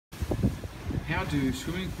how do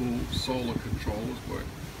swimming pool solar controllers work?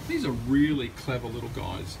 These are really clever little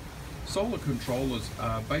guys. Solar controllers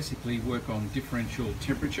basically work on differential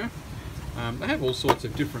temperature. They have all sorts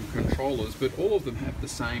of different controllers, but all of them have the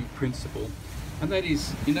same principle. And that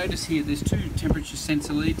is, you notice here there's two temperature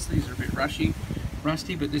sensor leads. These are a bit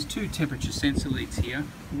rusty, but there's two temperature sensor leads here.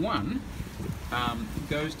 One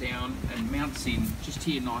goes down and mounts in just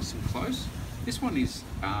here nice and close. This one is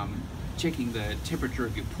checking the temperature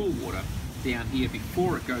of your pool water down here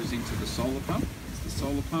before it goes into the solar pump. It's the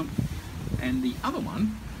solar pump. And the other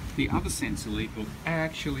one, the other sensor lead, will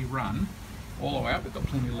actually run all the way up. We've got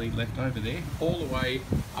plenty of lead left over there, all the way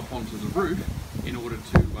up onto the roof in order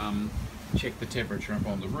to check the temperature up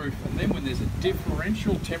on the roof. And then when there's a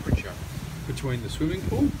differential temperature between the swimming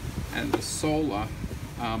pool and the solar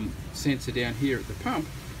sensor down here at the pump,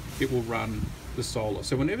 it will run the solar.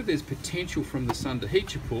 So whenever there's potential from the sun to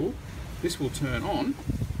heat your pool, this will turn on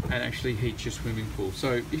and actually heat your swimming pool.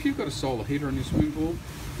 So if you've got a solar heater on your swimming pool,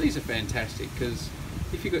 these are fantastic, because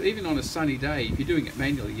if you've got, even on a sunny day, if you're doing it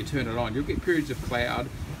manually, you turn it on, you'll get periods of cloud,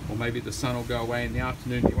 or maybe the sun will go away in the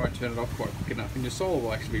afternoon, you won't turn it off quite quick enough, and your solar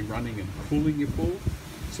will actually be running and cooling your pool.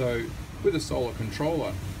 So with a solar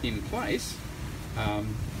controller in place,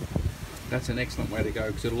 that's an excellent way to go,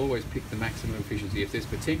 because it'll always pick the maximum efficiency. If there's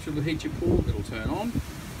potential to heat your pool, it'll turn on,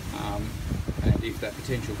 and if that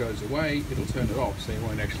potential goes away, it'll turn it off, so you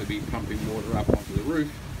won't actually be pumping water up onto the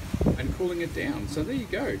roof and cooling it down. So there you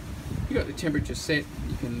go. You got the temperature set.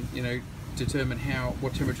 You can, determine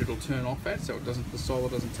what temperature it'll turn off at, so the solar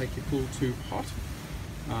doesn't take your pool too hot.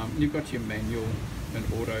 You've got your manual and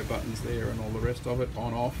auto buttons there and all the rest of it,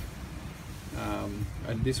 on, off.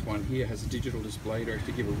 And this one here has a digital display to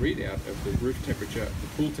actually give a readout of the roof temperature, the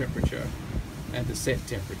pool temperature, and the set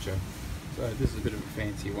temperature. So this is a bit of a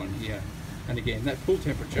fancy one here. And again, that pool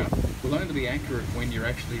temperature will only be accurate when you're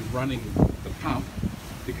actually running the pump,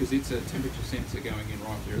 because it's a temperature sensor going in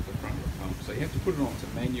right there at the front of the pump. So you have to put it on to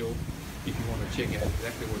manual if you want to check out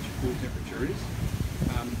exactly what your pool temperature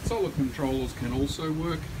is. Solar controllers can also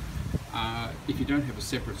work if you don't have a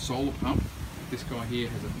separate solar pump. This guy here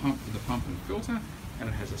has a pump for the pump and filter, and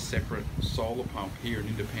it has a separate solar pump here, an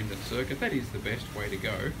independent circuit. That is the best way to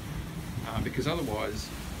go, because otherwise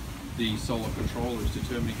the solar controller is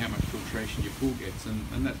determining how much filtration your pool gets,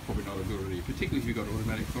 and that's probably not a good idea, particularly if you've got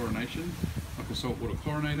automatic chlorination, like a saltwater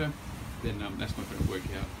chlorinator. Then that's not going to work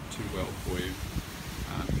out too well for you.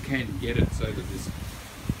 You can get it so that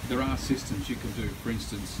there are systems you can do. For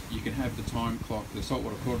instance, you can have the time clock, the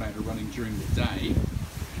saltwater chlorinator, running during the day,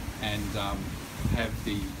 and have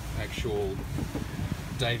the actual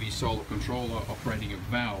Davy solar controller operating a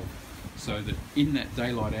valve, so that in that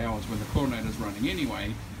daylight hours when the chlorinator is running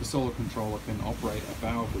anyway, the solar controller can operate a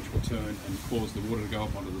valve which will turn and cause the water to go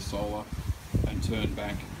up onto the solar and turn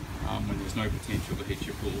back when there's no potential to hit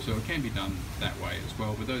your pool. So it can be done that way as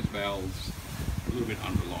well, but those valves are a little bit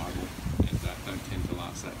unreliable and don't tend to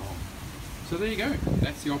last that long. So there you go,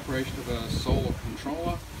 that's the operation of a solar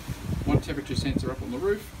controller. One temperature sensor up on the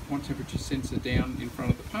roof, one temperature sensor down in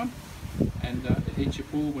front of the pump, and it heats your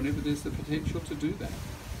pool whenever there's the potential to do that.